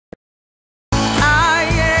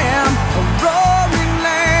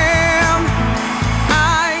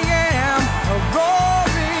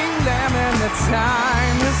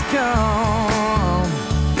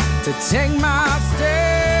take my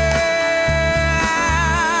stand.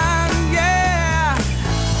 Yeah,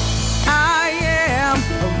 I am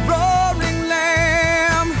a roaring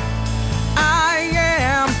lamb. I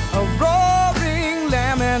am a roaring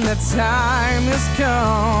lamb, and the time has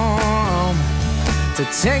come to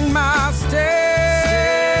take my stand.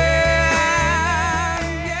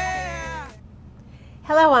 Yeah.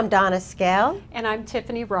 Hello, I'm Donna Scale. And I'm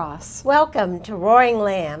Tiffany Ross. Welcome to Roaring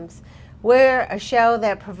Lambs. We're a show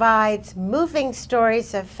that provides moving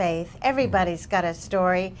stories of faith. Everybody's got a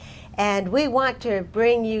story, and we want to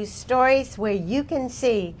bring you stories where you can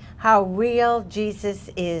see how real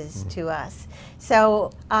Jesus is to us.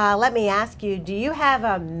 So let me ask you, do you have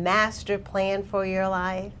a master plan for your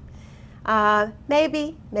life?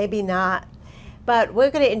 Maybe, maybe not. But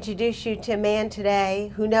we're going to introduce you to a man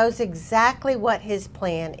today who knows exactly what his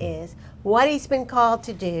plan is, what he's been called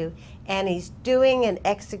to do, and he's doing and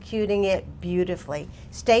executing it beautifully.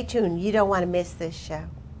 Stay tuned. You don't want to miss this show.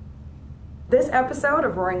 This episode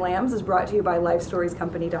of Roaring Lambs is brought to you by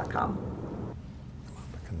LifeStoriesCompany.com.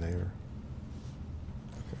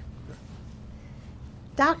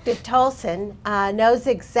 Dr. Tolson knows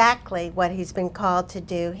exactly what he's been called to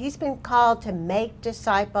do. He's been called to make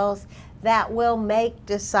disciples that will make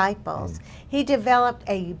disciples. He developed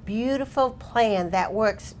a beautiful plan that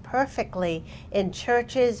works perfectly in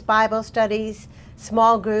churches, Bible studies,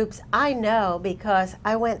 small groups. I know because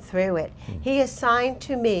I went through it. He assigned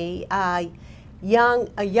to me a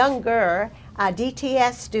younger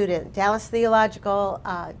DTS student, Dallas Theological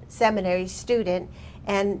Seminary student,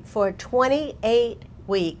 and for 28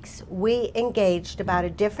 weeks we engaged about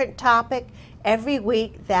a different topic every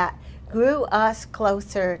week that grew us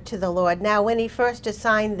closer to the Lord. Now, when he first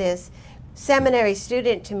assigned this seminary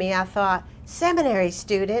student to me, I thought, seminary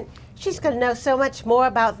student? She's going to know so much more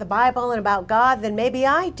about the Bible and about God than maybe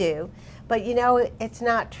I do. But you know, it's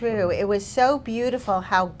not true. It was so beautiful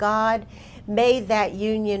how God made that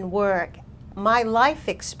union work. My life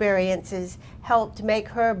experiences helped make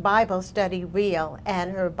her Bible study real,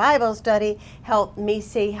 and her Bible study helped me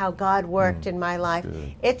see how God worked in my life.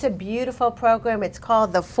 Good. It's a beautiful program. It's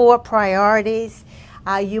called The 4 Priorities.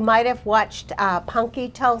 You might have watched Punky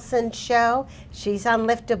Tolson's show. She's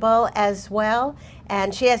unliftable as well,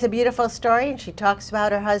 and she has a beautiful story, and she talks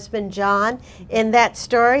about her husband John in that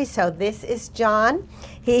story. So this is John.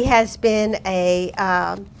 He has been a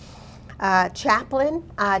chaplain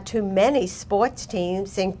to many sports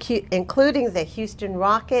teams, including the Houston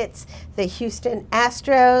Rockets, the Houston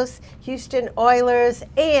Astros, Houston Oilers,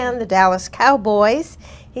 and the Dallas Cowboys.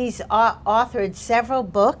 He's authored several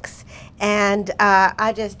books, and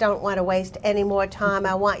I just don't want to waste any more time.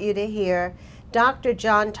 I want you to hear Dr.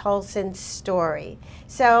 John Tolson's story.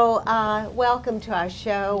 So welcome to our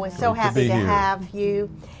show. We're so happy to have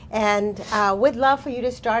you. And we'd love for you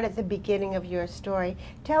to start at the beginning of your story.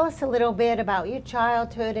 Tell us a little bit about your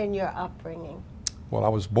childhood and your upbringing. Well, I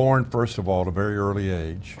was born, first of all, at a very early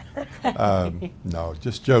age. No,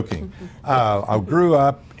 just joking. I grew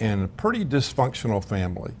up in a pretty dysfunctional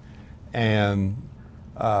family. And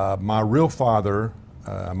my real father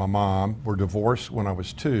and my mom were divorced when I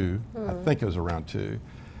was 2. I think it was around 2.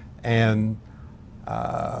 And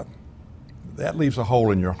that leaves a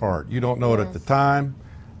hole in your heart. You don't know it at the time.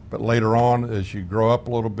 But later on, as you grow up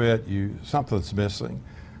a little bit, something's missing.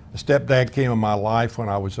 A stepdad came in my life when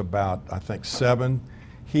I was about, I think, 7.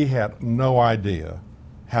 He had no idea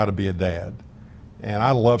how to be a dad. And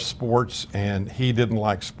I love sports, and he didn't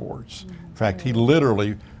like sports. In fact, he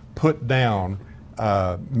literally put down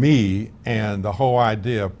me and the whole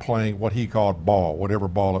idea of playing what he called ball, whatever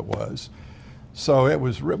ball it was. So it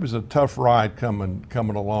was a tough ride coming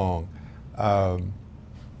along.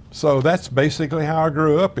 So that's basically how I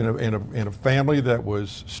grew up, in a family that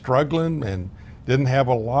was struggling and didn't have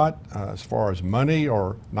a lot as far as money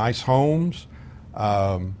or nice homes.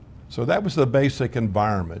 So that was the basic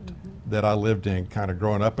environment that I lived in, kind of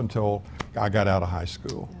growing up until I got out of high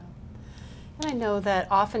school. Yeah. And I know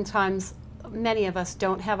that oftentimes many of us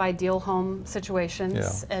don't have ideal home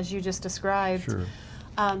situations, as you just described. Sure.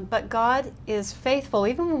 But God is faithful,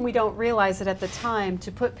 even when we don't realize it at the time,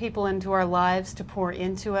 to put people into our lives, to pour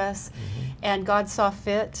into us. And God saw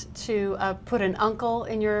fit to put an uncle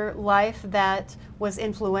in your life that was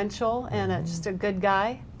influential and just a good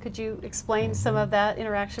guy. Could you explain some of that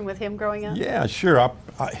interaction with him growing up? Yeah, sure.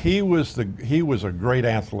 He was a great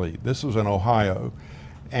athlete. This was in Ohio,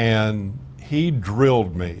 and he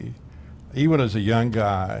drilled me, even as a young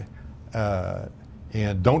guy.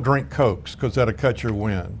 And don't drink Cokes because that'll cut your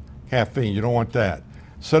wind. Caffeine, you don't want that.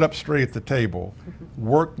 Sit up straight at the table.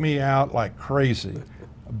 Work me out like crazy.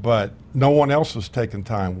 but no one else was taking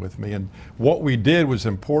time with me. And what we did was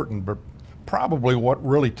important, but probably what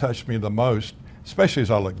really touched me the most, especially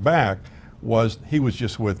as I look back, was he was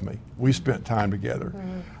just with me. We spent time together.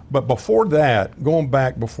 But before that, going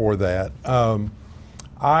back before that,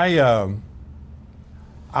 I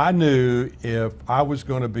knew if I was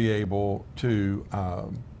going to be able to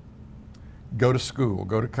go to school,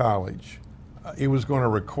 go to college, it was going to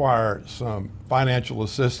require some financial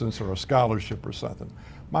assistance or a scholarship or something.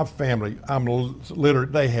 My family,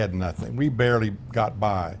 literally, they had nothing. We barely got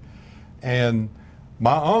by. And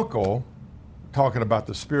my uncle, talking about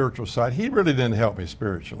the spiritual side, he really didn't help me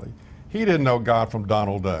spiritually. He didn't know God from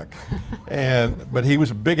Donald Duck. But he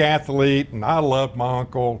was a big athlete, and I loved my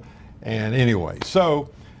uncle. And anyway, so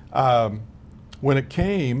when it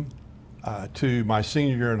came to my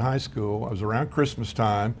senior year in high school, I was around Christmas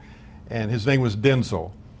time, and his name was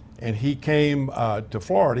Denzel. And he came to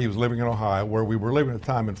Florida. He was living in Ohio, where we were living at the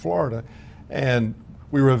time in Florida. And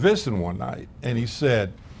we were visiting one night, and he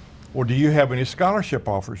said, well, do you have any scholarship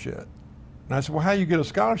offers yet? And I said, well, how do you get a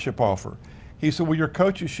scholarship offer? He said, well, your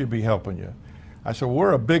coaches should be helping you. I said, well,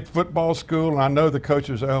 we're a big football school, and I know the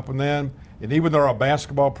coaches are helping them. And even though our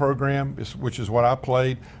basketball program, which is what I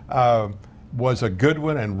played, was a good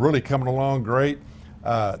one and really coming along great,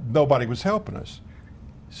 nobody was helping us.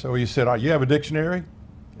 So he said, you have a dictionary?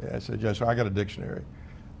 I said, yes, I got a dictionary.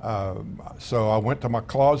 So I went to my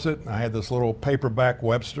closet, and I had this little paperback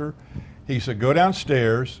Webster. He said, go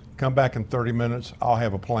downstairs, come back in 30 minutes, I'll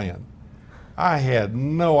have a plan. I had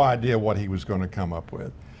no idea what he was going to come up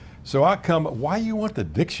with. So I come, why you want the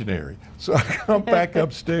dictionary? So I come back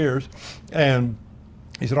upstairs, and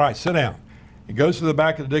he said, all right, sit down. He goes to the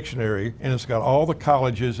back of the dictionary, and it's got all the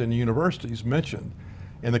colleges and universities mentioned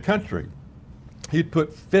in the country. He'd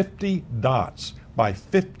put 50 dots by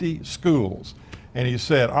 50 schools. And he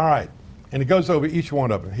said, all right, and he goes over each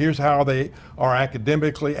one of them. Here's how they are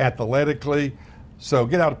academically, athletically. So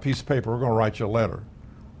get out a piece of paper, we're going to write you a letter.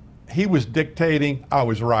 He was dictating, I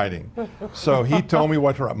was writing. So he told me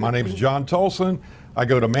what to write. My name is John Tolson. I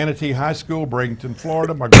go to Manatee High School, Bradenton,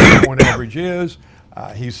 Florida. My grade point average is.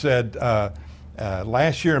 He said,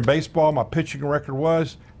 last year in baseball, my pitching record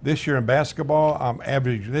was. This year in basketball, I'm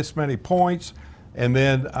averaging this many points. And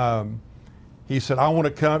then he said, I want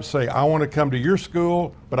to come to your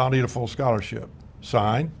school, but I'll need a full scholarship.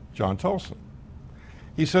 Signed, John Tolson.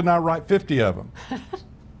 He said, now write 50 of them.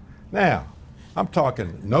 Now, I'm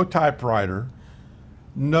talking no typewriter,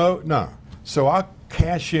 no. So I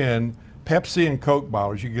cash in Pepsi and Coke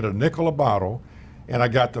bottles. You get a nickel a bottle, and I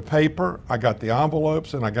got the paper, I got the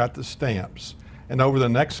envelopes, and I got the stamps. And over the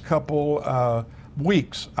next couple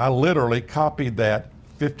weeks, I literally copied that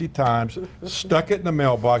 50 times, stuck it in the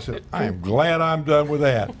mailbox, and I am glad I'm done with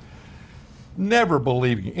that. Never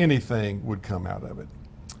believing anything would come out of it.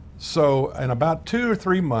 So in about 2 or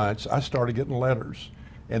 3 months, I started getting letters.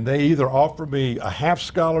 And they either offer me a half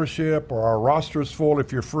scholarship or our roster is full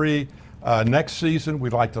if you're free. Next season,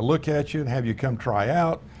 we'd like to look at you and have you come try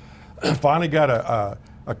out. Finally got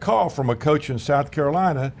a call from a coach in South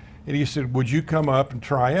Carolina, and he said, would you come up and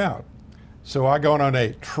try out? So I got on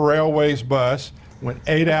a Trailways bus, went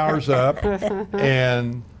 8 hours up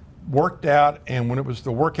and worked out. And when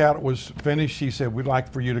the workout was finished, he said, we'd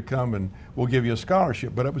like for you to come and we'll give you a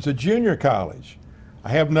scholarship. But it was a junior college. I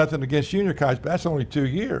have nothing against junior college, but that's only 2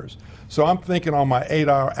 years. So I'm thinking on my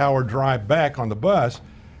 8-hour drive back on the bus,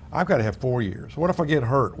 I've got to have 4 years. What if I get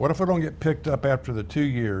hurt? What if I don't get picked up after the 2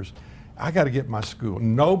 years? I got to get my school.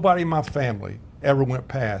 Nobody in my family ever went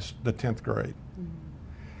past the 10th grade.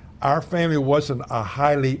 Our family wasn't a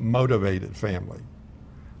highly motivated family.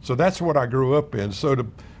 So that's what I grew up in. So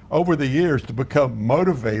over the years to become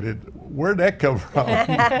motivated, where'd that come from?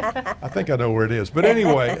 I think I know where it is. But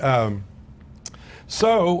anyway,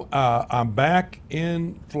 so I'm back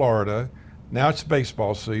in Florida. Now it's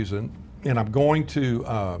baseball season, and I'm going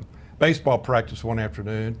to baseball practice one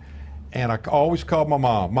afternoon, and I always called my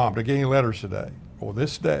mom. Mom, did I get any letters today? Well,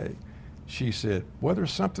 this day, she said, well,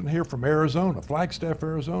 there's something here from Arizona, Flagstaff,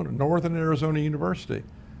 Arizona, Northern Arizona University.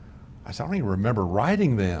 I said, I don't even remember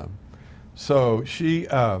writing them. So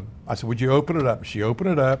I said, would you open it up? She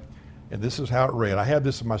opened it up. And this is how it read. I have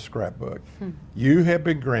this in my scrapbook. You have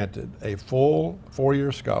been granted a full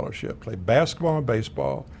 4-year scholarship, play basketball and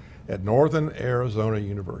baseball at Northern Arizona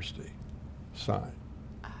University. Signed.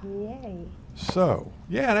 Yay. So,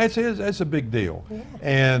 yeah, that's a big deal. Yeah.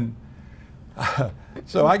 And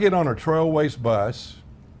so I get on a Trailways bus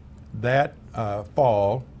that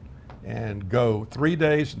fall and go 3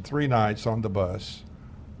 days and 3 nights on the bus.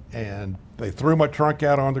 And they threw my trunk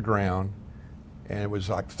out on the ground. And it was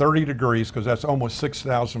like 30 degrees because that's almost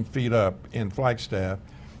 6,000 feet up in Flagstaff.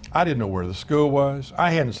 I didn't know where the school was.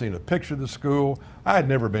 I hadn't seen a picture of the school. I had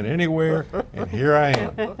never been anywhere, and here I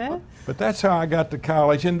am. But that's how I got to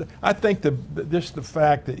college. And I think just the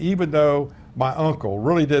fact that even though my uncle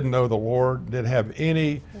really didn't know the Lord, didn't have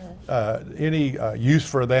any use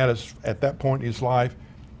for that at that point in his life,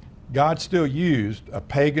 God still used a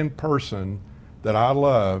pagan person that I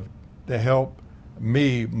loved to help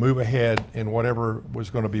me move ahead in whatever was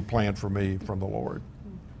going to be planned for me from the Lord.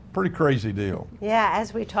 Pretty crazy deal. Yeah,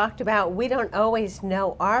 as we talked about, we don't always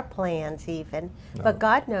know our plans even, but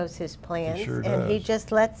God knows his plans, He sure and he does.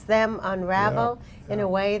 just lets them unravel in a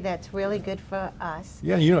way that's really good for us.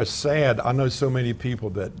 Yeah, you know, it's sad. I know so many people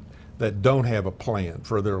that don't have a plan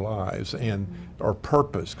for their lives and or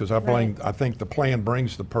purpose, because I think the plan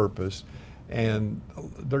brings the purpose, and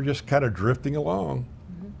they're just kind of drifting along,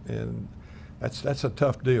 and that's a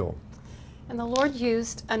tough deal. And the Lord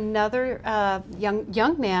used another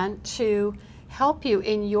young man to help you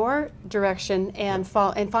in your direction and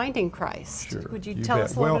finding Christ. Sure, Would you you tell bet.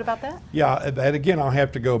 us a little Well, bit about that? Yeah, and again, I'll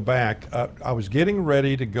have to go back. I was getting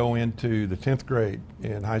ready to go into the 10th grade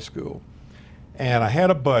in high school, and I had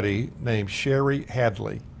a buddy named Sherry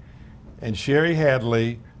Hadley. And Sherry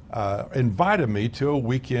Hadley invited me to a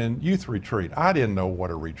weekend youth retreat. I didn't know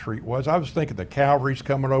what a retreat was. I was thinking the cavalry's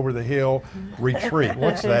coming over the hill. Retreat,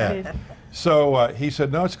 what's that? So he said,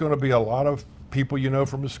 no, it's going to be a lot of people you know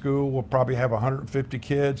from the school. We'll probably have 150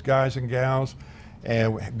 kids, guys and gals,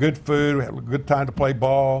 and good food, have a good time to play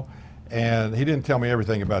ball. And he didn't tell me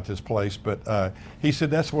everything about this place, but he said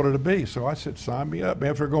that's what it'll be. So I said, sign me up,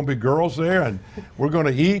 man. If there are going to be girls there and we're going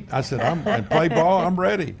to eat, I said, and play ball, I'm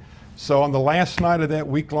ready. So on the last night of that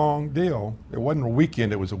week-long deal, it wasn't a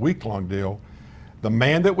weekend, it was a week-long deal, the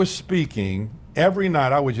man that was speaking, every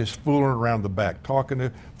night I was just fooling around the back, talking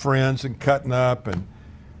to friends and cutting up. And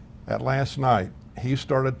that last night, he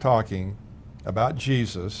started talking about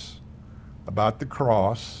Jesus, about the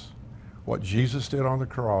cross, what Jesus did on the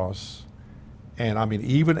cross. And I mean,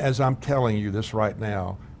 even as I'm telling you this right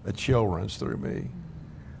now, a chill runs through me,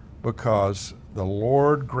 because the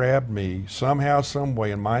Lord grabbed me somehow, some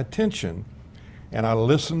way in my attention, and I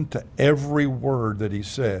listened to every word that he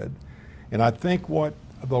said. And I think what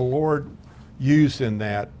the Lord used in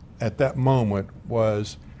that, at that moment,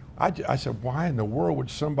 was, I said, why in the world would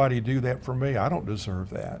somebody do that for me? I don't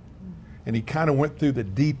deserve that. And he kind of went through the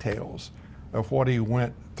details of what he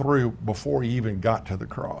went through before he even got to the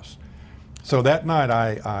cross. So that night,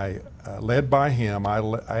 I led by him, I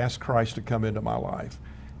asked Christ to come into my life.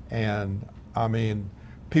 And I mean,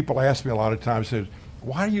 people ask me a lot of times, said,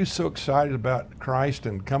 why are you so excited about Christ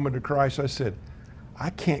and coming to Christ? I said, I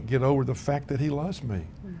can't get over the fact that he loves me.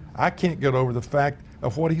 I can't get over the fact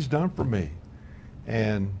of what he's done for me.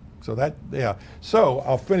 And so that, yeah. So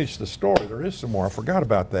I'll finish the story. There is some more. I forgot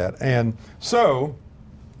about that. And so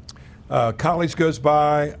college goes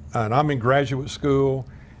by, and I'm in graduate school,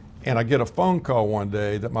 and I get a phone call one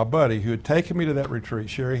day that my buddy who had taken me to that retreat,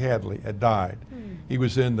 Sherry Hadley, had died. He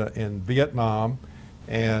was in Vietnam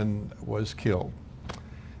and was killed.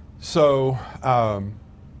 So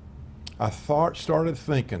I started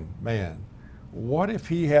thinking, man, what if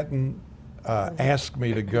he hadn't asked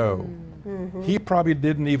me to go? Mm-hmm. He probably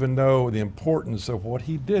didn't even know the importance of what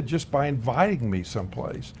he did just by inviting me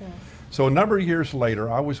someplace. Yeah. So a number of years later,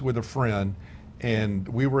 I was with a friend, and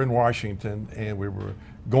we were in Washington, and we were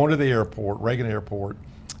going to the airport, Reagan Airport,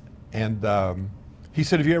 and he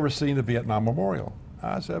said, have you ever seen the Vietnam Memorial?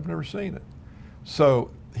 I said, I've never seen it. So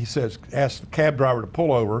he says, ask the cab driver to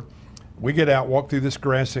pull over. We get out, walk through this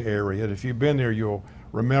grassy area, and if you've been there, you'll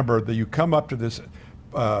remember that you come up to this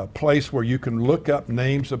place where you can look up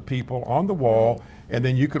names of people on the wall, and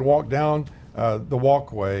then you can walk down the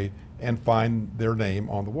walkway and find their name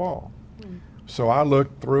on the wall. So I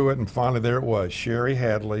looked through it, and finally there it was, Sherry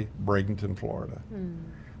Hadley, Bradenton, Florida.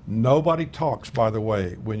 Nobody talks, by the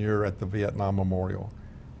way, when you're at the Vietnam Memorial.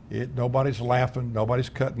 Nobody's laughing, nobody's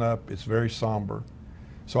cutting up, it's very somber.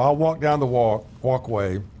 So I walked down the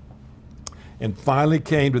walkway and finally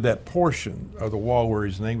came to that portion of the wall where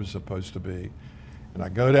his name was supposed to be. And I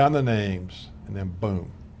go down the names, and then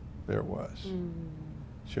boom, there it was,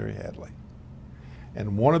 Sherry Hadley.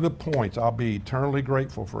 And one of the points, I'll be eternally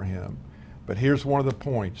grateful for him, but here's one of the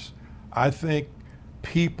points. I think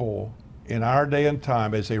people in our day and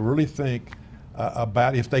time, as they really think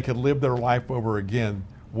about if they could live their life over again,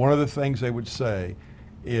 one of the things they would say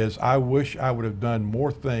is, I wish I would have done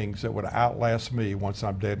more things that would outlast me once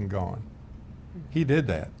I'm dead and gone. He did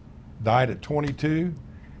that. Died at 22,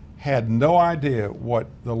 had no idea what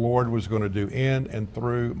the Lord was going to do in and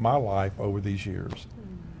through my life over these years.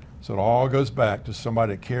 So it all goes back to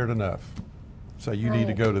somebody that cared enough. So you need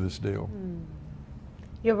to go to this deal.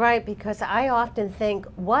 You're right, because I often think,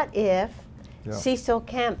 what if Yeah. Cecil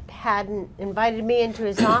Kemp hadn't invited me into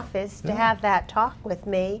his office to Yeah. have that talk with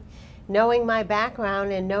me, knowing my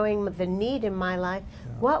background and knowing the need in my life?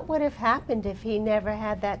 What would have happened if he never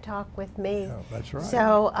had that talk with me? Yeah, that's right.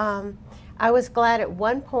 So I was glad at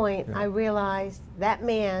one point Yeah. I realized that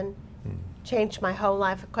man changed my whole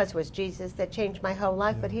life. Of course, it was Jesus that changed my whole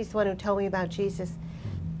life, but he's the one who told me about Jesus.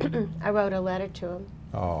 I wrote a letter to him.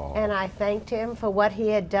 Oh. And I thanked him for what he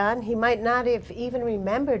had done. He might not have even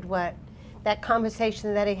remembered what that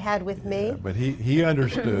conversation that he had with me. Yeah, but he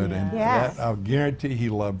understood, and Yes. that, I'll guarantee he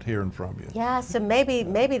loved hearing from you. Yeah, so maybe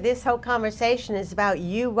this whole conversation is about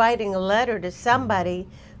you writing a letter to somebody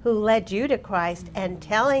who led you to Christ and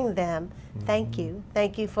telling them, thank you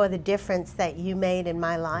for the difference that you made in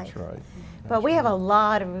my life. That's right. But we have a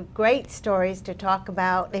lot of great stories to talk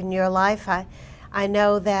about in your life. I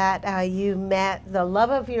know that you met the love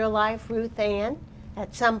of your life, Ruth Ann,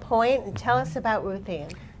 at some point, and tell us about Ruth Ann.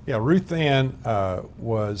 Yeah, Ruth Ann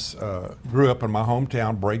grew up in my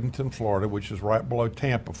hometown, Bradenton, Florida, which is right below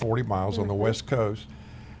Tampa, 40 miles on the west coast.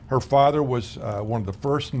 Her father was one of the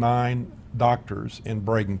first 9 doctors in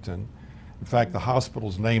Bradenton. In fact, the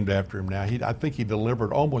hospital's named after him now. I think he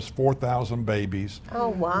delivered almost 4,000 babies. Oh,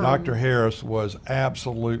 wow. Dr. Harris was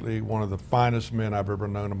absolutely one of the finest men I've ever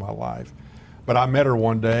known in my life. But I met her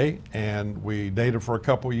one day, and we dated for a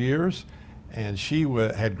couple years, and she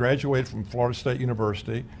had graduated from Florida State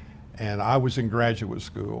University, and I was in graduate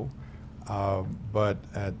school. But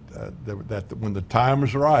when the time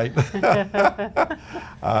was right,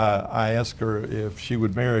 I asked her if she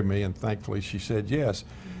would marry me, and thankfully she said yes.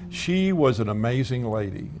 She was an amazing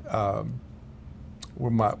lady. We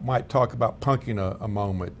might talk about punking a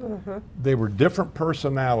moment. They were different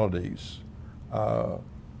personalities,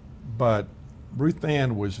 but Ruth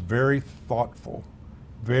Ann was very thoughtful,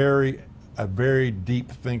 a very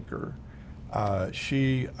deep thinker. When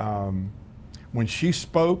she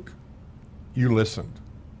spoke, you listened.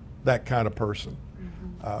 That kind of person.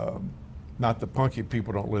 Not that punky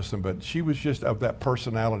people don't listen, but she was just of that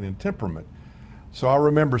personality and temperament. So I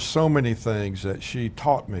remember so many things that she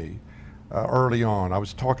taught me early on. I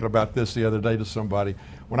was talking about this the other day to somebody.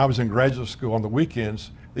 When I was in graduate school on the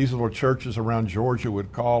weekends, these little churches around Georgia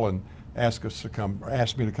would call and ask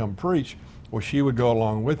me to come preach. Well, she would go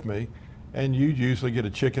along with me, and you'd usually get a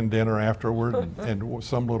chicken dinner afterward and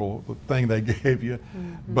some little thing they gave you.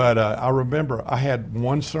 But I remember I had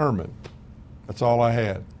one sermon. That's all I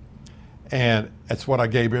had. And that's what I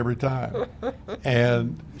gave every time.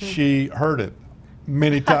 And she heard it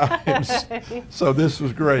many times. So this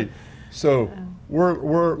was great. So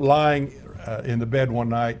we're lying in the bed one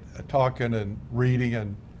night talking and reading,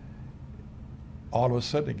 and all of a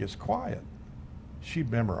sudden it gets quiet. She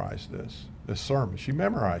memorized this sermon. She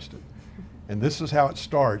memorized it. And this is how it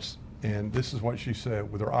starts, and this is what she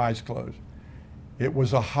said with her eyes closed. It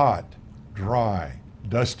was a hot, dry,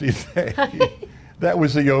 dusty day. That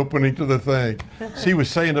was the opening to the thing. She was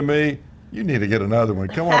saying to me, you need to get another one.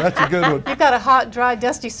 Come on, that's a good one. You've got a hot, dry,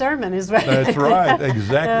 dusty sermon, is right. That's right,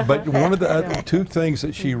 exactly. But one of the other 2 things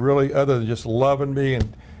that she really, other than just loving me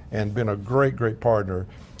and been a great, great partner,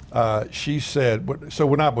 she said, so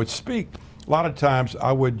when I would speak, a lot of times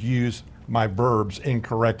I would use my verbs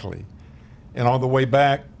incorrectly. And on the way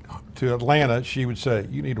back to Atlanta, she would say,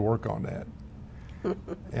 you need to work on that.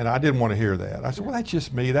 And I didn't want to hear that. I said, well, that's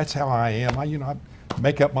just me. That's how I am. I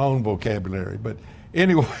make up my own vocabulary. But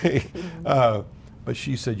anyway, but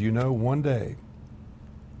she said, one day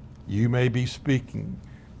you may be speaking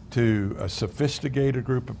to a sophisticated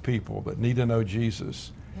group of people that need to know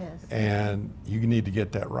Jesus. Yes. And you need to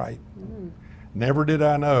get that right. Never did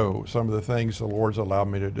I know some of the things the Lord's allowed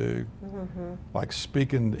me to do. Like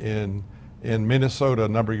speaking in Minnesota a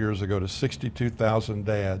number of years ago to 62,000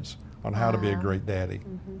 dads on how to be a great daddy.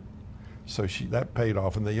 So that paid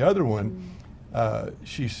off. And the other one,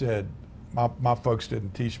 she said, my folks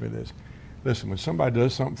didn't teach me this. Listen, when somebody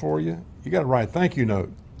does something for you, you got to write a thank you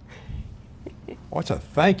note. What's a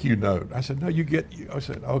thank you note? I said, no, I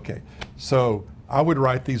said, okay. So I would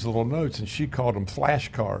write these little notes, and she called them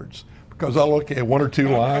flashcards, because I look at 1 or 2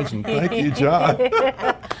 lines and thank you, John.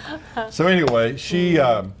 So anyway, she,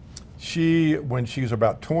 when she was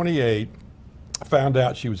about 28, found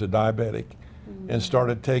out she was a diabetic and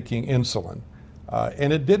started taking insulin.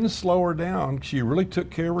 And it didn't slow her down. She really took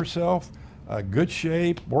care of herself, good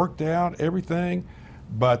shape, worked out, everything.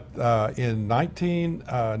 But in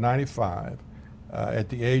 1995, at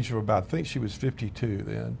the age of about, I think she was 52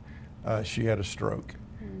 then, she had a stroke.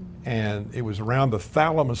 And it was around the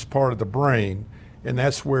thalamus part of the brain, and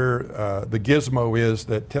that's where the gizmo is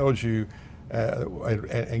that tells you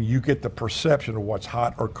and you get the perception of what's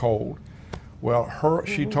hot or cold. Well,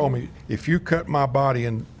 she told me, if you cut my body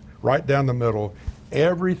in right down the middle,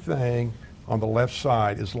 everything on the left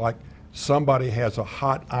side is like somebody has a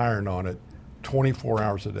hot iron on it 24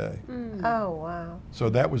 hours a day. Oh, wow. So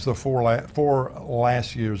that was the four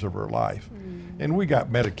last years of her life. And we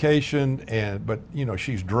got medication, but you know,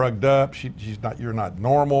 she's drugged up. She's not. You're not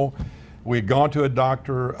normal. We had gone to a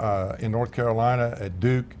doctor in North Carolina at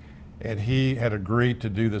Duke, and he had agreed to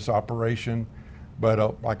do this operation.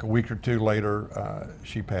 But like a week or two later,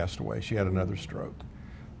 she passed away. She had another stroke.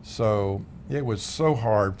 So it was so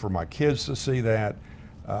hard for my kids to see that.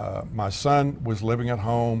 My son was living at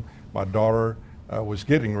home. My daughter was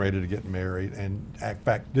getting ready to get married, and in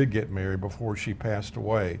fact did get married before she passed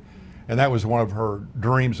away. And that was one of her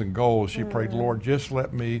dreams and goals. She prayed, Lord, just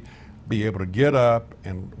let me be able to get up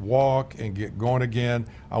and walk and get going again.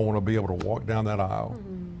 I want to be able to walk down that aisle.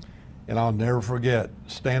 And I'll never forget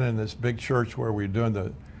standing in this big church where we were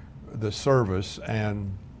doing the service,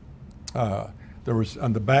 and there was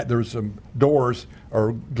on the back, there was some doors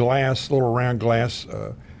or glass, little round glass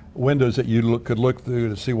windows that you could look through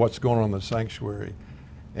to see what's going on in the sanctuary.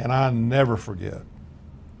 And I never forget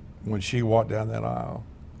when she walked down that aisle,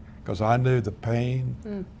 because I knew the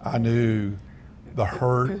pain, I knew the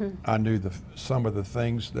hurt, I knew some of the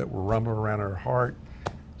things that were rumbling around her heart.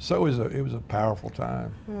 So it was a powerful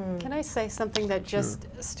time. Can I say something that just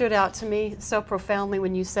stood out to me so profoundly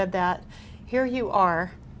when you said that? Here you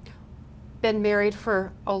are, been married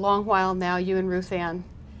for a long while now, you and Ruth Ann,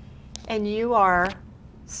 and you are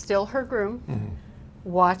still her groom,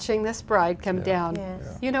 watching this bride come down.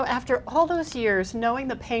 Yes. You know, after all those years, knowing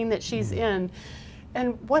the pain that she's in,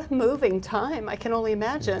 and what a moving time, I can only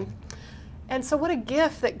imagine. And so what a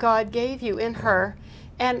gift that God gave you in her.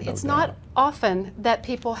 And it's not often that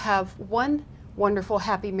people have one wonderful,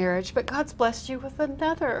 happy marriage, but God's blessed you with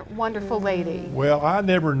another wonderful lady. Well, I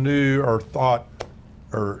never knew or thought,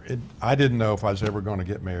 I didn't know if I was ever going to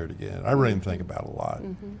get married again. I really didn't think about it a lot.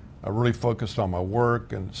 I really focused on my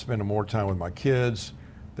work and spending more time with my kids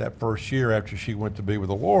that first year after she went to be with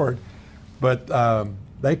the Lord. But my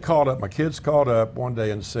kids called up one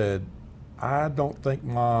day and said, I don't think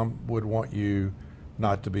Mom would want you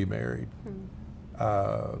not to be married.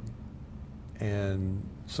 And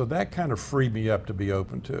so that kind of freed me up to be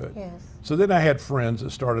open to it. Yes. So then I had friends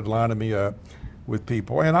that started lining me up with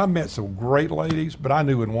people, and I met some great ladies, but I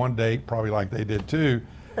knew in one day, probably like they did too,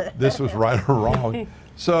 this was right or wrong.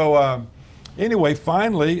 So anyway,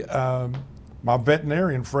 finally, my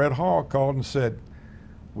veterinarian, Fred Hall, called and said,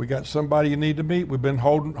 we got somebody you need to meet. We've been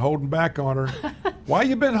holding back on her. Why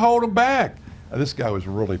you been holding back? This guy was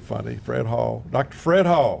really funny, Fred Hall, Dr. Fred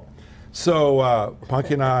Hall. So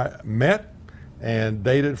Punky and I met and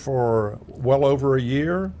dated for well over a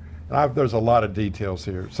year. And there's a lot of details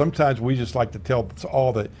here. Sometimes we just like to tell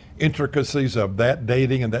all the intricacies of that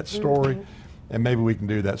dating and that story, and maybe we can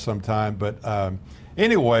do that sometime. But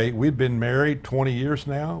anyway, we've been married 20 years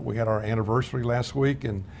now. We had our anniversary last week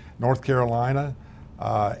in North Carolina.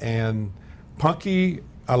 And Punky,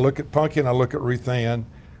 I look at Punky and I look at Ruth Ann,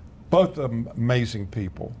 both of them amazing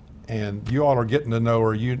people. And you all are getting to know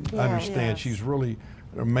her. You understand she's really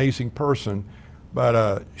an amazing person.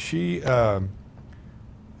 But one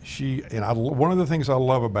of the things I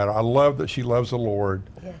love about her, I love that she loves the Lord.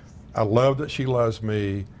 Yes. I love that she loves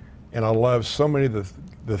me, and I love so many of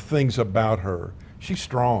the things about her. She's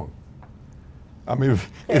strong. I mean,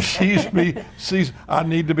 if she's me, I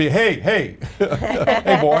need to be, hey, hey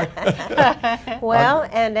boy. Well,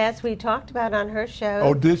 and as we talked about on her show.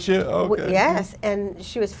 Oh, did she? Okay. Yes, and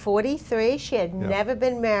she was 43. She had never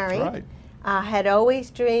been married. That's right. Had always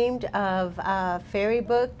dreamed of fairy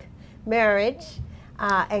book marriage,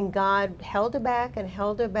 and God held her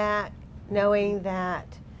back, knowing that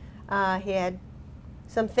He had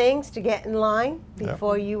some things to get in line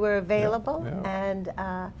before you were available. And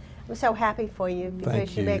I'm so happy for you because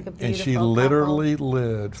Thank you you. make a beautiful And she couple. literally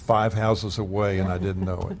lived 5 houses away, and I didn't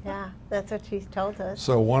know it. Yeah, that's what she's told us.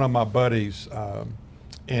 So one of my buddies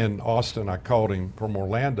in Austin, I called him from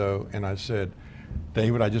Orlando, and I said,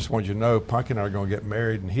 David, I just want you to know, Punky and I are going to get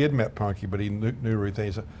married. And he had met Punky, but he knew Ruth Ann.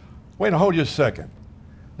 He said, wait, hold just a second.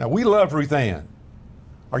 Now, we love Ruth Ann.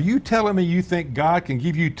 Are you telling me you think God can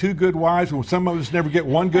give you 2 good wives when some of us never get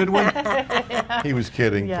 1 good one? He was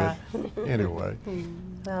kidding, but anyway.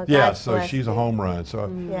 Well, Yeah, God so bless she's a you. home run. So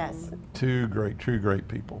Yes. two great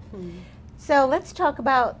people. So let's talk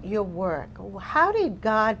about your work. How did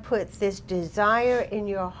God put this desire in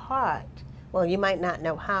your heart? Well, you might not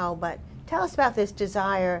know how, but tell us about this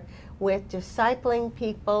desire with discipling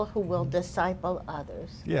people who will disciple others.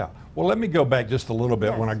 Yeah. Well, let me go back just a little bit.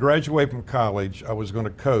 Yes. When I graduated from college, I was going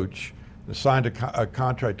to coach, signed a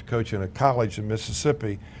contract to coach in a college in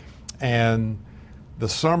Mississippi. And the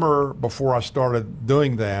summer before I started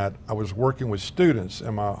doing that, I was working with students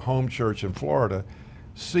in my home church in Florida,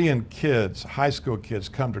 seeing kids, high school kids,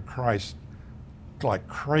 come to Christ like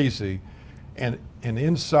crazy. And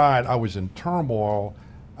inside, I was in turmoil.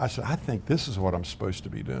 I said, I think this is what I'm supposed to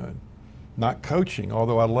be doing. Not coaching,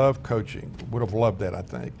 although I love coaching. Would have loved that, I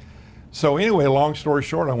think. So anyway, long story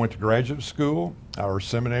short, I went to graduate school or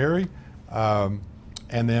seminary. And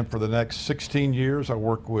then for the next 16 years, I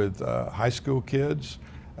worked with high school kids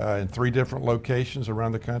in 3 different locations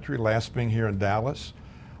around the country, last being here in Dallas.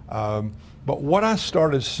 But what I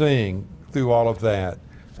started seeing through all of that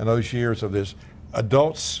and those years of this,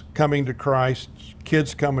 adults coming to Christ,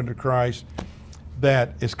 kids coming to Christ,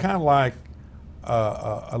 that it's kind of like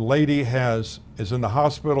a lady is in the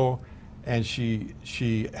hospital and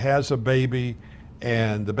she has a baby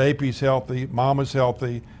and the baby's healthy, mama's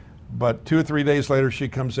healthy, but 2 or 3 days later she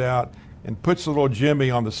comes out and puts the little Jimmy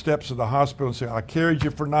on the steps of the hospital and says, I carried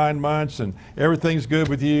you for 9 months and everything's good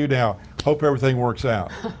with you now, hope everything works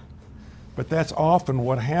out. But that's often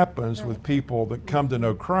what happens with people that come to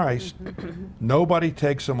know Christ. Nobody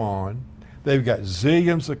takes them on. They've got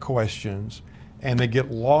zillions of questions, and they get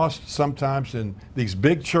lost sometimes in these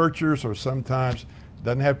big churches, or sometimes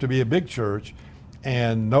doesn't have to be a big church,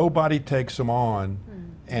 and nobody takes them on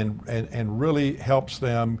and really helps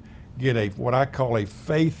them get what I call a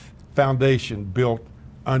faith foundation built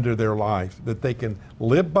under their life that they can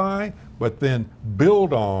live by, but then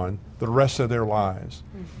build on the rest of their lives.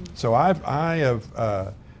 So I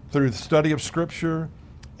have, through the study of Scripture,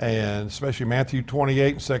 and especially Matthew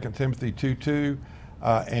 28 and 2 Timothy 2:2,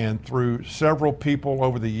 and through several people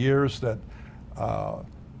over the years that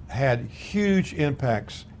had huge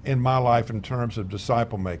impacts in my life in terms of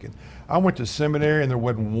disciple making. I went to seminary and there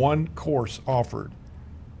wasn't one course offered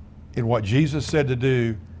in what Jesus said to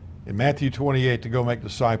do in Matthew 28 to go make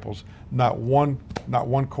disciples. Not one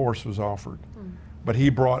course was offered. But he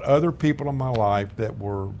brought other people in my life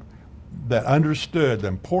that understood the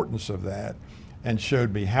importance of that and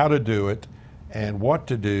showed me how to do it and what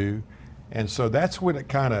to do. And so that's when it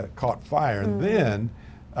kind of caught fire. And then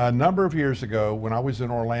a number of years ago, when I was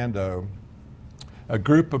in Orlando, a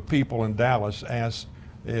group of people in Dallas asked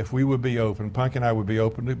if we would be open, Punk and I would be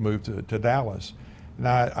open to move to Dallas. And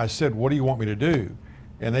I said, what do you want me to do?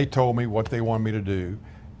 And they told me what they wanted me to do.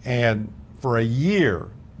 And for a year,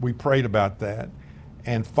 we prayed about that.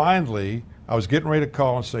 And finally, I was getting ready to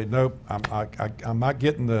call and say, nope, I'm not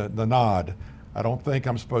getting the nod. I don't think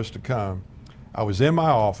I'm supposed to come. I was in my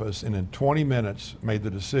office and in 20 minutes made the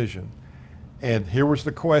decision. And here was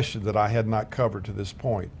the question that I had not covered to this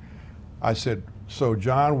point. I said, so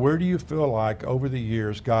John, where do you feel like over the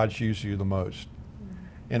years God's used you the most?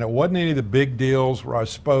 And it wasn't any of the big deals where I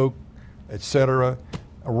spoke, etc.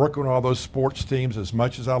 I worked with all those sports teams as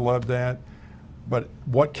much as I loved that. But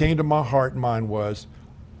what came to my heart and mind was,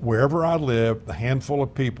 wherever I lived, the handful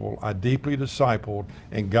of people I deeply discipled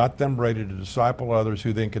and got them ready to disciple others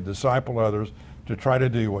who then could disciple others to try to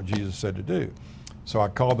do what Jesus said to do. So I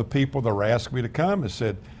called the people that were asking me to come and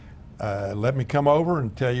said, let me come over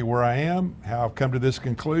and tell you where I am, how I've come to this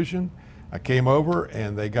conclusion. I came over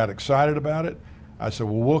and they got excited about it. I said,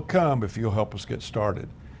 well, we'll come if you'll help us get started.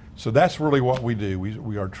 So that's really what we do.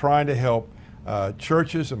 We are trying to help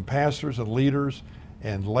churches and pastors and leaders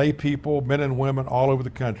and lay people, men and women all over the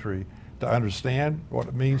country, to understand what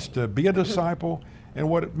it means to be a disciple and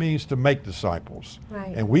what it means to make disciples.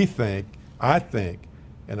 Right. And I think,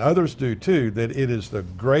 and others do too, that it is the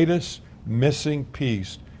greatest missing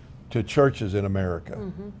piece to churches in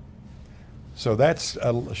America. So that's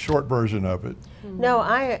a short version of it. No,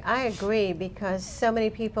 I agree, because so many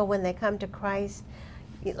people, when they come to Christ,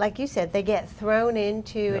 like you said, they get thrown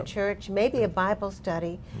into a church, maybe a Bible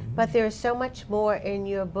study, but there's so much more in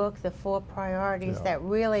your book, The 4 Priorities, that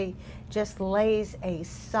really just lays a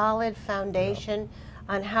solid foundation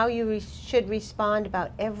on how you should respond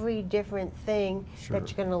about every different thing that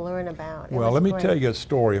you're going to learn about. Well, let me tell you a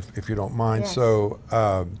story, if you don't mind. Yes. So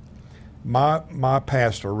my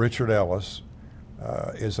pastor, Richard Ellis,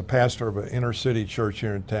 is a pastor of an inner city church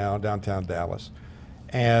here in town, downtown Dallas.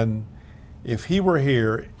 And if he were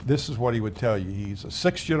here, this is what he would tell you. He's a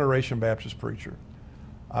 6th generation Baptist preacher.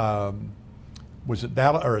 Was at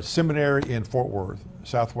Dallas, or a seminary in Fort Worth,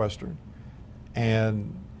 Southwestern.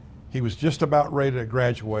 And he was just about ready to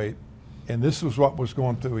graduate. And this was what was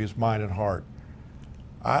going through his mind and heart.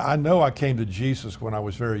 I know I came to Jesus when I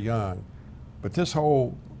was very young, but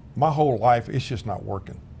my whole life, it's just not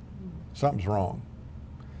working. Something's wrong.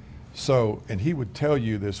 So, and he would tell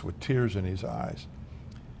you this with tears in his eyes.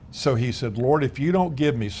 So he said, Lord, if you don't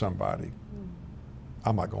give me somebody,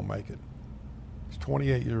 I'm not going to make it. He's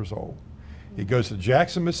 28 years old. He goes to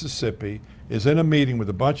Jackson, Mississippi, is in a meeting with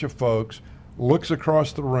a bunch of folks, looks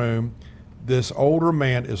across the room. This older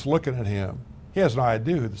man is looking at him. He has no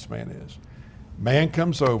idea who this man is. Man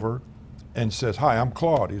comes over and says, hi, I'm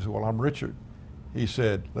Claude. He said, well, I'm Richard. He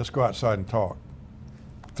said, let's go outside and talk.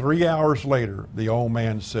 3 hours later, the old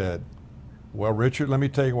man said, well, Richard, let me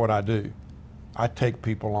tell you what I do. I take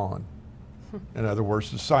people on. In other words,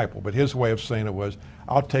 disciple. But his way of saying it was,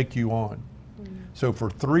 I'll take you on. So for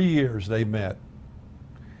 3 years they met.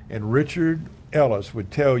 And Richard Ellis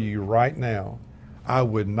would tell you right now, I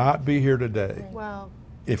would not be here today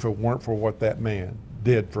if it weren't for what that man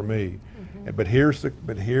did for me. But here is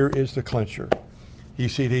the clincher. He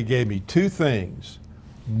said he gave me two things.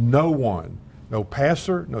 No one, no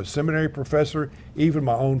pastor, no seminary professor, even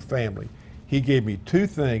my own family. He gave me two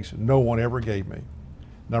things no one ever gave me.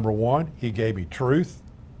 Number one, he gave me truth,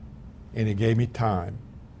 and he gave me time.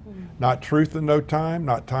 Not truth and no time,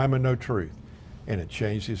 not time and no truth. And it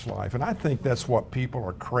changed his life. And I think that's what people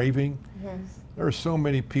are craving. Yes. There are so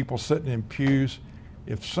many people sitting in pews.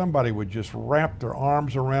 If somebody would just wrap their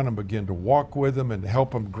arms around them, begin to walk with them and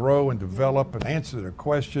help them grow and develop and answer their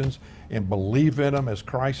questions and believe in them as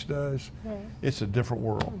Christ does, it's a different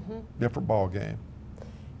world, different ball game.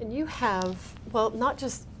 And you have, well, not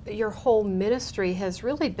just your whole ministry has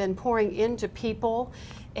really been pouring into people,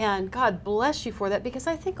 and God bless you for that, because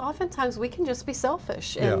I think oftentimes we can just be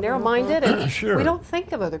selfish and narrow-minded, and we don't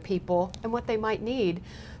think of other people and what they might need.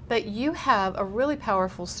 But you have a really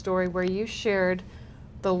powerful story where you shared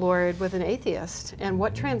the Lord with an atheist, and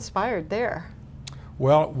what transpired there?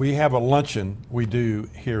 Well, we have a luncheon we do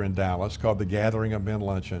here in Dallas called the Gathering of Men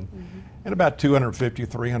Luncheon, and about 250,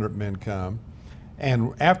 300 men come.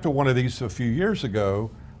 And after one of these a few years ago,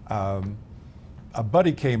 a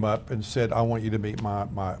buddy came up and said, I want you to meet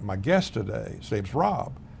my guest today. His name's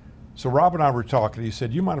Rob. So Rob and I were talking. He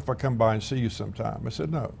said, you mind if I come by and see you sometime? I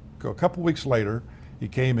said, no. A couple weeks later, he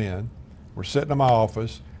came in. We're sitting in my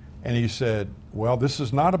office, and he said, well, this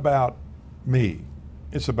is not about me.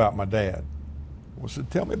 It's about my dad. I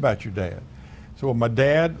said, tell me about your dad. So my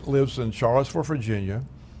dad lives in Charlottesville, Virginia.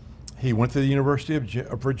 He went to the University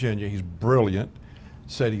of Virginia. He's brilliant.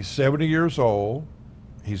 Said he's 70 years old.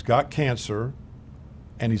 He's got cancer,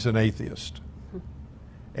 and he's an atheist.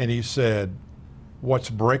 And he said, what's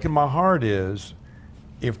breaking my heart is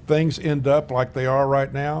if things end up like they are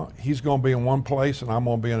right now, he's going to be in one place and I'm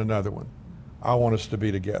going to be in another one. I want us to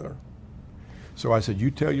be together. So I said,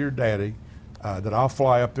 you tell your daddy that I'll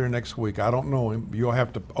fly up there next week. I don't know him. You'll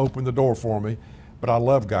have to open the door for me, but I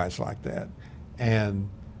love guys like that. And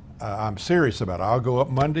I'm serious about it. I'll go up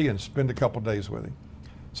Monday and spend a couple days with him.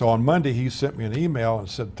 So on Monday, he sent me an email and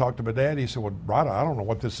said, talk to my dad. He said, well, Rada, I don't know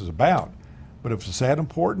what this is about, but if it's that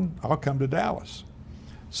important, I'll come to Dallas.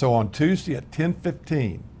 So on Tuesday at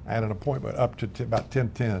 10:15, I had an appointment up to about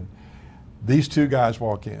 10:10. These two guys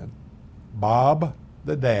walk in, Bob,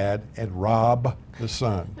 the dad, and Rob, the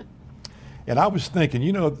son. And I was thinking,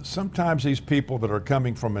 you know, sometimes these people that are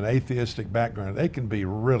coming from an atheistic background, they can be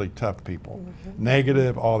really tough people,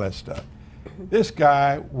 negative, all that stuff. This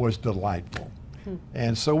guy was delightful.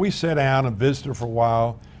 And so we sat down and visited for a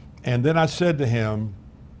while, and then I said to him,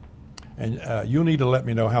 and you'll need to let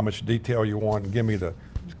me know how much detail you want and give me the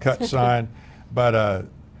cut sign, but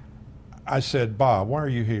I said, Bob, why are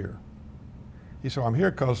you here? He said, I'm here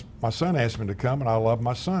because my son asked me to come and I love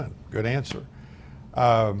my son. Good answer.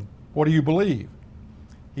 What do you believe?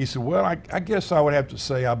 He said, well, I guess I would have to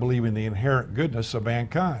say I believe in the inherent goodness of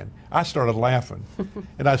mankind. I started laughing.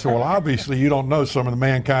 And I said, well, obviously you don't know some of the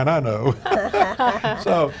mankind I know.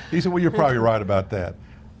 So he said, well, you're probably right about that.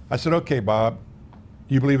 I said, okay, Bob,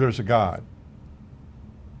 you believe there's a God?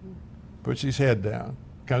 Puts his head down,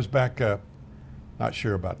 comes back up, not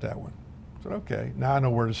sure about that one. I said, okay, now I know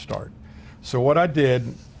where to start. So what I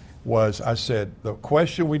did was I said, the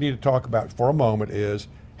question we need to talk about for a moment is,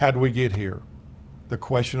 how do we get here? The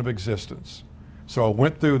question of existence. So I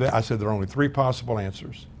went through that. I said there are only three possible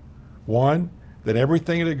answers. One, that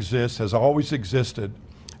everything that exists has always existed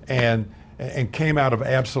and came out of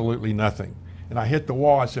absolutely nothing. And I hit the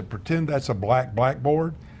wall. I said, pretend that's a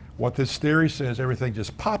blackboard. What this theory says, everything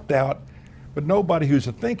just popped out, but nobody who's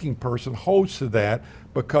a thinking person holds to that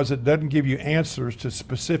because it doesn't give you answers to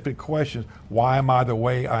specific questions. Why am I the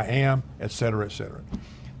way I am, et cetera, et cetera.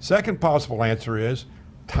 Second possible answer is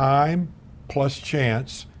time plus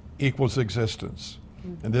chance equals existence.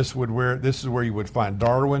 And this is where you would find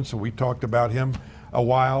Darwin, so we talked about him a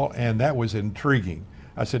while, and that was intriguing.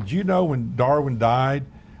 I said, do you know when Darwin died,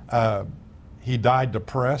 he died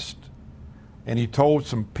depressed? And he told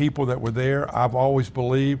some people that were there, I've always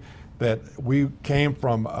believed that we came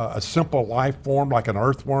from a simple life form like an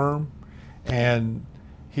earthworm. And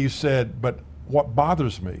he said, but what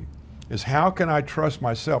bothers me is how can I trust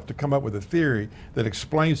myself to come up with a theory that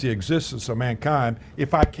explains the existence of mankind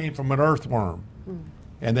if I came from an earthworm?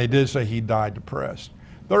 And they did say he died depressed.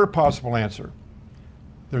 Third possible answer,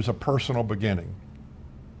 there's a personal beginning.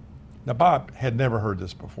 Now, Bob had never heard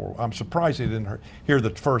this before. I'm surprised he didn't hear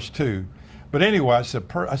the first two. But anyway, I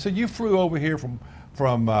said, you flew over here from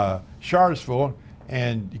Charlottesville,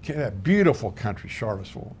 and you came that beautiful country,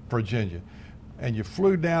 Charlottesville, Virginia. And you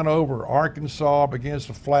flew down over Arkansas, begins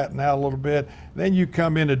to flatten out a little bit. Then you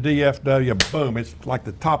come into DFW, boom, it's like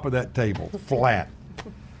the top of that table, flat.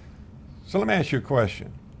 So let me ask you a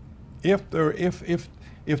question. If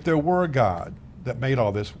there were a God that made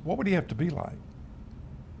all this, what would he have to be like?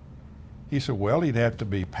 He said, well, he'd have to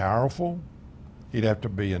be powerful. He'd have to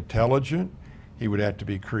be intelligent. He would have to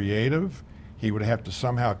be creative. He would have to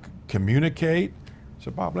somehow communicate. So,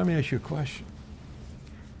 Bob, let me ask you a question.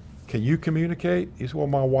 Can you communicate? He said, well,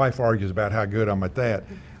 my wife argues about how good I'm at that.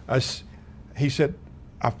 He said,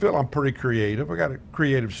 I feel I'm pretty creative. I got a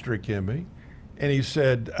creative streak in me. And he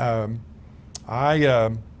said,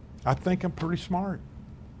 I think I'm pretty smart.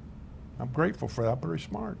 I'm grateful for that. I'm pretty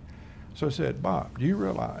smart. So I said, Bob, do you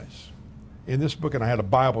realize in this book, and I had a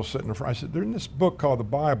Bible sitting in front, I said, in this book called the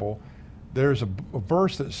Bible, there's a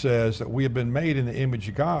verse that says that we have been made in the image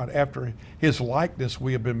of God. After his likeness,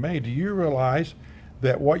 we have been made. Do you realize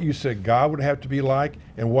that what you said God would have to be like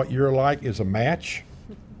and what you're like is a match?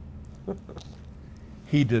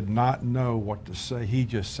 He did not know what to say. He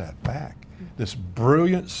just sat back. This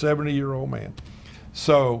brilliant 70-year-old man.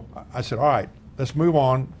 So I said, all right, let's move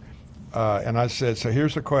on. And I said, so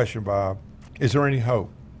here's the question, Bob. Is there any hope?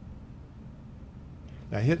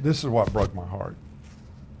 Now, this is what broke my heart.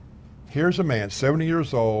 Here's a man, 70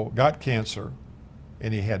 years old, got cancer,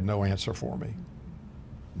 and he had no answer for me.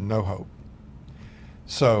 No hope.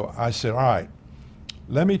 So I said, all right,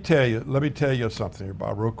 let me tell you something here,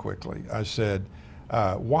 Bob, real quickly. I said,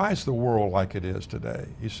 why is the world like it is today?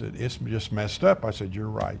 He said, it's just messed up. I said, you're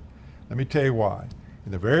right. Let me tell you why.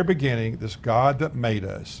 In the very beginning, this God that made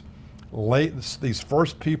us, these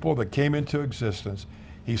first people that came into existence,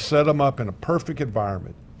 he set them up in a perfect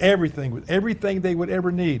environment. Everything they would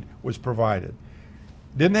ever need was provided.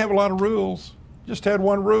 Didn't have a lot of rules, just had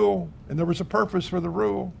one rule, and there was a purpose for the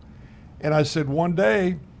rule. And I said one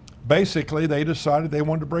day, basically they decided they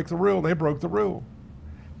wanted to break the rule. They broke the rule.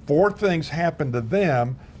 4 things happened to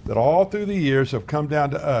them that all through the years have come down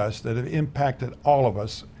to us that have impacted all of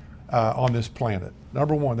us on this planet.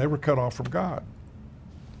 Number 1, they were cut off from God,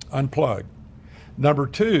 unplugged. Number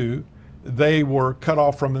 2, they were cut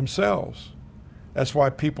off from themselves. That's why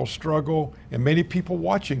people struggle, and many people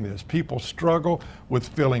watching this, people struggle with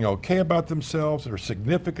feeling okay about themselves, their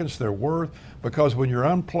significance, their worth, because when you're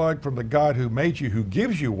unplugged from the God who made you, who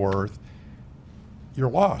gives you worth, you're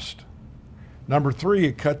lost. Number 3,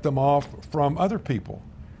 it cut them off from other people.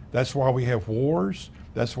 That's why we have wars.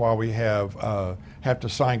 That's why we have to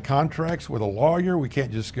sign contracts with a lawyer. We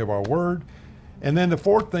can't just give our word. And then the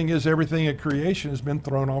 4th thing is everything in creation has been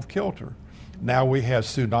thrown off kilter. Now we have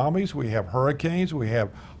tsunamis, we have hurricanes, we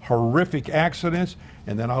have horrific accidents.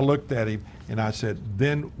 And then I looked at him and I said,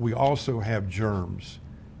 then we also have germs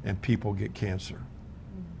and people get cancer.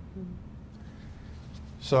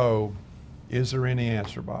 So is there any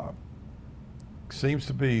answer, Bob? Seems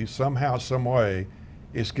to be somehow, some way,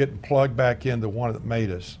 it's getting plugged back into one that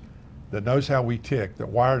made us, that knows how we tick, that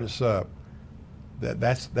wired us up.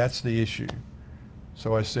 That's the issue.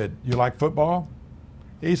 So I said, you like football?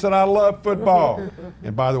 He said, I love football.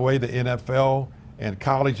 And by the way, the NFL and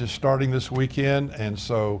college is starting this weekend, and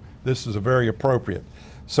so this is very appropriate.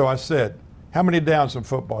 So I said, how many downs in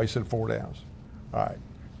football? He said, 4 downs. All right,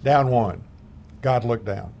 down 1. God looked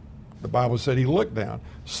down. The Bible said he looked down,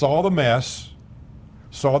 saw the mess,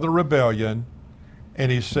 saw the rebellion,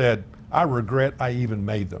 and he said, I regret I even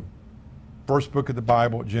made them. First book of the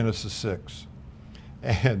Bible, Genesis 6.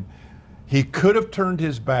 And he could have turned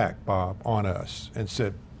his back, Bob, on us and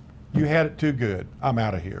said, you had it too good, I'm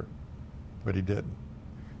out of here. But he didn't.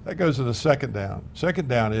 That goes to the second down. Second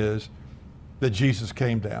down is that Jesus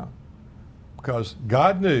came down. Because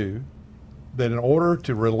God knew that in order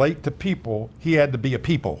to relate to people, he had to be a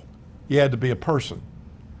people. He had to be a person.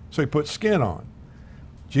 So he put skin on.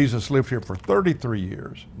 Jesus lived here for 33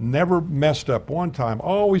 years, never messed up one time,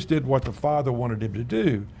 always did what the Father wanted him to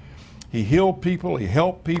do. He healed people, he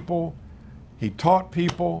helped people, he taught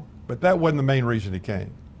people, but that wasn't the main reason he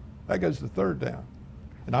came. That goes to the third down.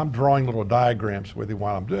 And I'm drawing little diagrams with him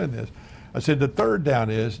while I'm doing this. I said, the third down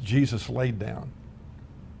is Jesus laid down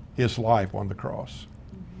his life on the cross.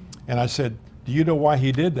 And I said, do you know why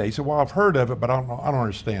he did that? He said, well, I've heard of it, but I don't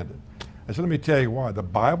understand it. I said, let me tell you why. The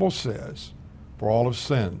Bible says, for all have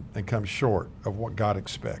sinned and come short of what God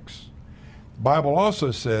expects. The Bible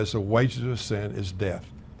also says the wages of sin is death.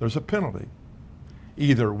 There's a penalty.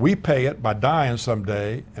 Either we pay it by dying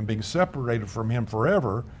someday and being separated from him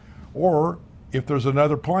forever, or if there's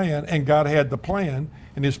another plan, and God had the plan,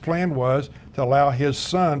 and his plan was to allow his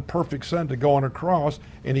son, perfect son, to go on a cross,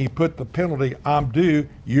 and he put the penalty, I'm due,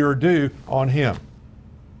 you're due, on him.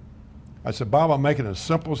 I said, Bob, I'm making it as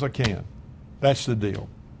simple as I can. That's the deal.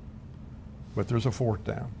 But there's a fourth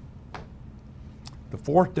down. The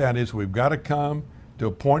fourth down is we've got to come to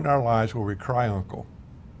a point in our lives where we cry uncle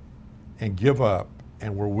and give up,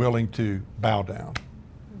 and we're willing to bow down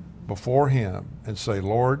before him and say,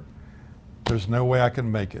 Lord, there's no way I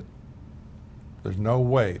can make it. There's no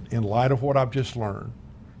way, in light of what I've just learned,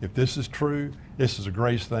 if this is true, this is the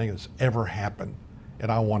greatest thing that's ever happened,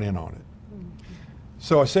 and I want in on it.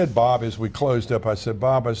 So I said, Bob, as we closed up, I said,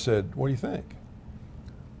 Bob, I said, what do you think?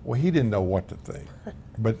 Well, he didn't know what to think,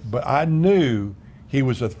 but I knew he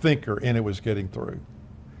was a thinker and it was getting through.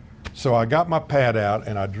 So I got my pad out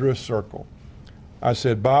and I drew a circle. I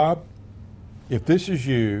said, Bob, if this is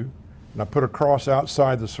you, and I put a cross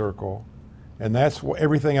outside the circle, and that's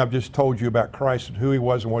everything I've just told you about Christ and who he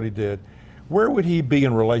was and what he did, where would he be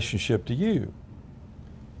in relationship to you?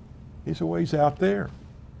 He said, well, he's out there.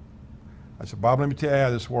 I said, Bob, let me tell you how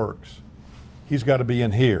this works. He's got to be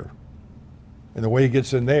in here. And the way he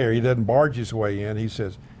gets in there, he doesn't barge his way in. He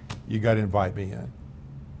says, you got to invite me in.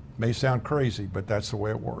 May sound crazy, but that's the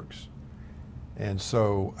way it works. And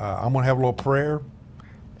so I'm going to have a little prayer.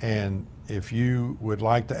 And if you would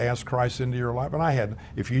like to ask Christ into your life, and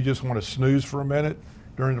if you just want to snooze for a minute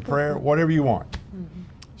during the prayer, whatever you want.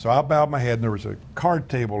 So I bowed my head, and there was a card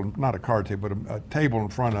table, not a card table, but a table in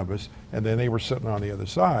front of us, and then they were sitting on the other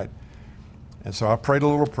side. And so I prayed a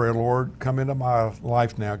little prayer, Lord, come into my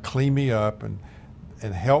life now, clean me up, and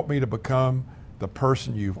help me to become the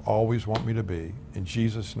person you've always want me to be. In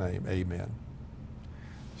Jesus' name, amen.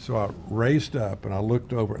 So I raised up and I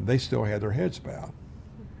looked over, and they still had their heads bowed.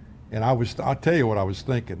 And I'll tell you what I was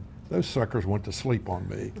thinking. Those suckers went to sleep on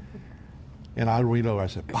me. And I read over, I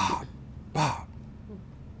said, Bob, Bob,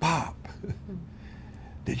 Bob,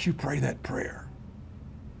 did you pray that prayer?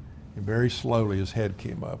 And very slowly his head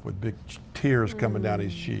came up with big tears coming down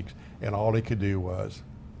his cheeks, and all he could do was.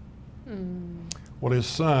 Well, his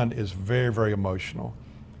son is very, very emotional.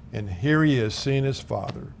 And here he is seeing his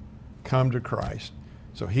father come to Christ.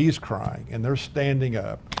 So he's crying, and they're standing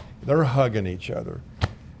up. They're hugging each other.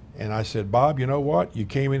 And I said, Bob, you know what? You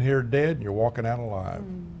came in here dead, and you're walking out alive.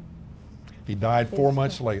 He died 4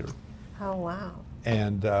 months later. Oh, wow.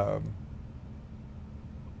 And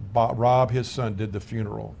Rob, his son, did the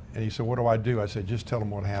funeral. And he said, what do I do? I said, just tell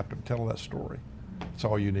them what happened. Tell them that story. That's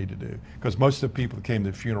all you need to do. Because most of the people that came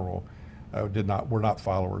to the funeral were not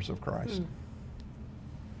followers of Christ.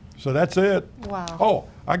 So that's it. Wow. Oh,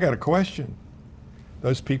 I got a question.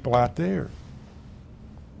 Those people out there,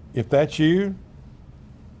 if that's you,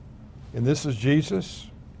 and this is Jesus,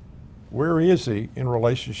 where is he in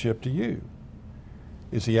relationship to you?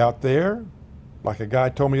 Is he out there? Like a guy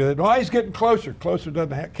told me the other day, oh, he's getting closer. Closer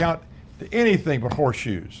doesn't count to anything but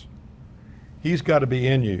horseshoes. He's got to be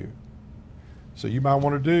in you. So you might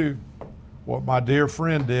want to do what my dear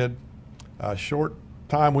friend did. A short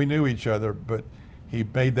time we knew each other, but he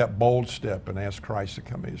made that bold step and asked Christ to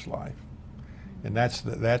come in his life. And that's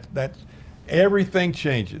everything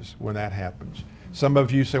changes when that happens. Some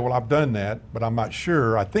of you say, well, I've done that, but I'm not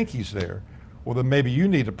sure. I think he's there. Well, then maybe you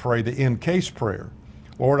need to pray the in case prayer.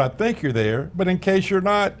 Lord, I think you're there, but in case you're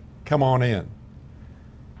not, come on in.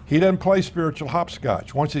 He doesn't play spiritual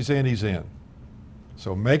hopscotch. Once he's in, he's in.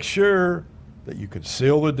 So make sure that you can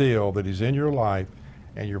seal the deal that he's in your life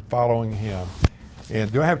and you're following him.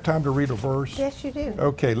 And do I have time to read a verse? Yes, you do.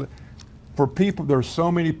 Okay. For people, there's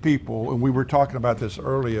so many people, and we were talking about this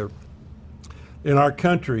earlier, in our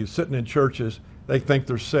country, sitting in churches, they think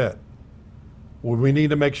they're set. Well, we need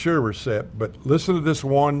to make sure we're set. But listen to this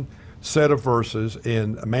one set of verses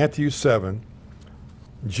in Matthew 7.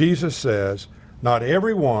 Jesus says, not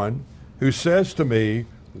everyone who says to me,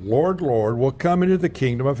 Lord, Lord, will come into the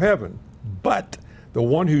kingdom of heaven, but the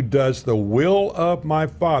one who does the will of my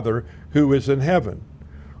Father who is in heaven.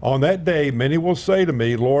 On that day, many will say to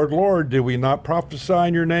me, Lord, Lord, did we not prophesy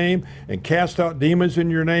in your name and cast out demons in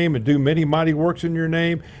your name and do many mighty works in your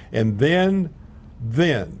name? And then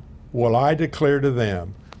will I declare to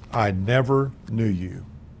them, I never knew you.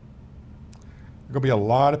 going to be a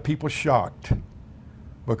lot of people shocked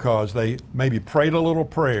because they maybe prayed a little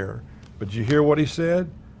prayer, but did you hear what he said?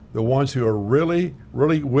 The ones who are really,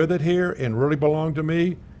 really with it here and really belong to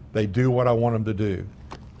me, they do what I want them to do.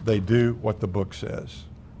 They do what the book says.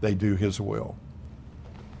 They do his will.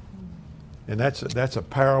 And that's a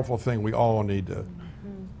powerful thing we all need to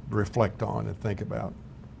reflect on and think about.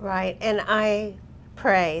 Right, and I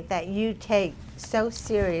pray that you take so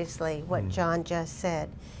seriously what John just said.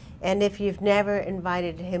 And if you've never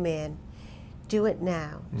invited him in, do it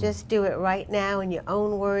now. Just do it right now in your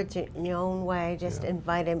own words, in your own way. Just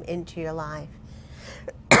invite him into your life.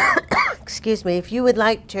 Excuse me. If you would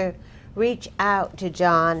like to reach out to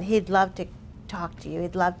John, he'd love to talk to you.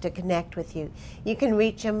 He'd love to connect with you. You can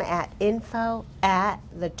reach him at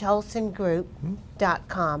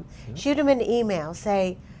info@thetolsongroup.com. Shoot him an email.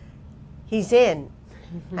 Say, he's in.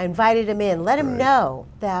 I invited him in. Let him know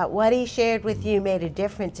that what he shared with you made a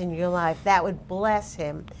difference in your life. That would bless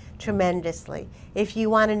him tremendously. If you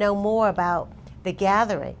want to know more about the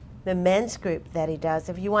gathering, the men's group that he does,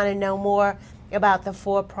 if you want to know more about the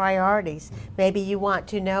 4 priorities, maybe you want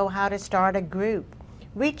to know how to start a group,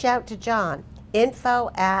 reach out to John.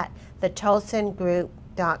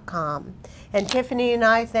 info@thetolsongroup.com. And Tiffany and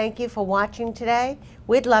I thank you for watching today.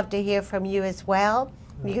 We'd love to hear from you as well.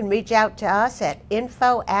 You can reach out to us at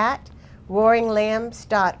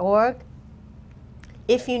info@roaringlambs.org.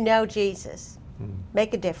 If you know Jesus,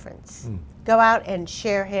 make a difference. Go out and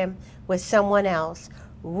share him with someone else.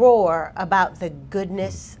 Roar about the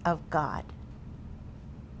goodness of God.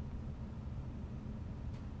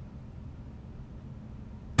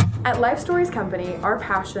 At Life Stories Company, our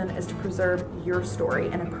passion is to preserve your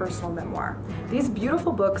story in a personal memoir. These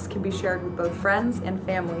beautiful books can be shared with both friends and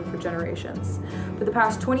family for generations. For the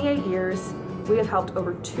past 28 years, we have helped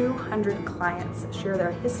over 200 clients share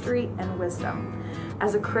their history and wisdom.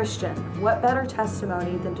 As a Christian, what better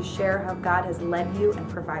testimony than to share how God has led you and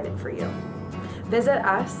provided for you? Visit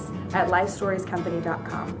us at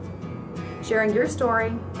lifestoriescompany.com. Sharing your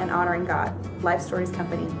story and honoring God,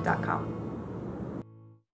 lifestoriescompany.com.